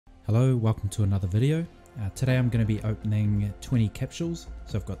Hello, welcome to another video. Today I'm going to be opening 20 capsules.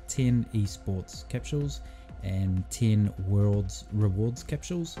 So I've got 10 Esports Capsules and 10 Worlds Rewards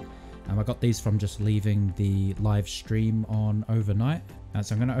Capsules. I got these from just leaving the live stream on overnight.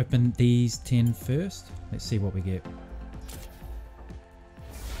 So I'm going to open these 10 first. Let's see what we get.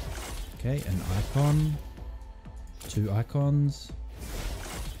 Okay, an icon, 2 icons,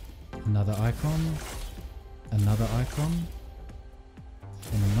 another icon, another icon,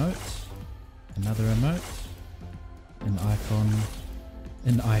 an emote, another emote, an icon,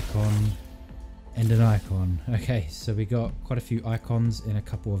 an icon, and an icon. Okay, so we got quite a few icons and a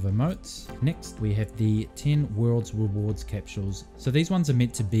couple of emotes. Next we have the 10 Worlds Rewards Capsules. So these ones are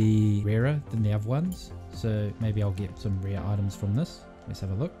meant to be rarer than the other ones, so maybe I'll get some rare items from this. Let's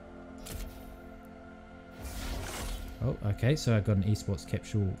have a look. Oh, okay, so I got an Esports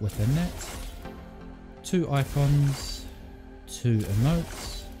Capsule within that. 2 icons, 2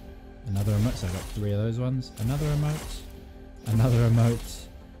 emotes, another emote, so I got 3 of those ones, another emote, another emote,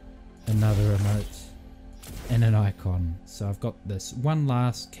 another emote, and an icon. So I've got this one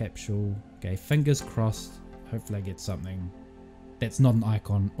last capsule. Okay, fingers crossed, hopefully I get something that's not an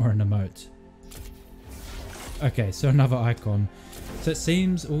icon or an emote. Okay, so another icon. So it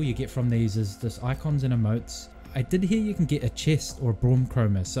seems all you get from these is just icons and emotes. I did hear you can get a chest or a Braum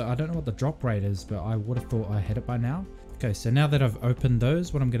Chroma, so I don't know what the drop rate is, but I would have thought I had it by now. Okay, so now that I've opened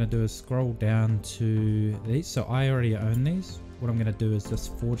those, what I'm going to do is scroll down to these. So I already own these. What I'm going to do is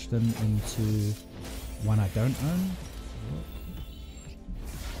just forge them into one I don't own.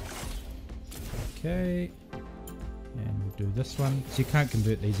 Okay, and we'll do this one. So you can't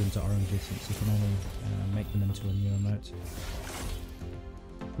convert these into orange essence, you can only make them into a new emote.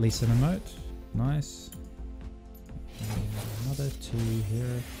 Lease an emote, nice. Another 2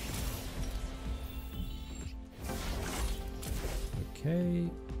 here. Okay,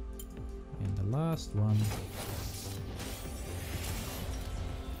 and the last one.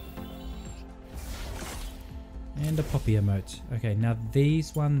 And a poppy emote. Okay, now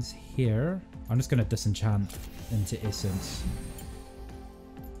these ones here, I'm just going to disenchant into essence.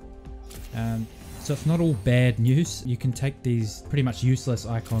 So it's not all bad news. You can take these pretty much useless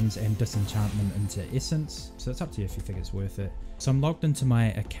icons and disenchant them into essence. So it's up to you if you think it's worth it. So I'm logged into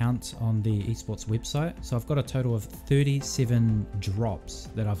my account on the esports website. So I've got a total of 37 drops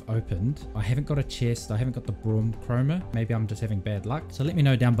that I've opened. I haven't got a chest. I haven't got the Braum Chroma. Maybe I'm just having bad luck. So let me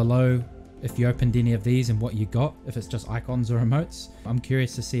know down below if you opened any of these and what you got, if it's just icons or emotes. I'm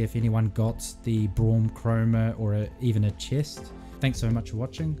curious to see if anyone got the Braum Chroma or even a chest. Thanks so much for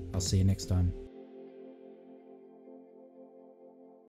watching. I'll see you next time.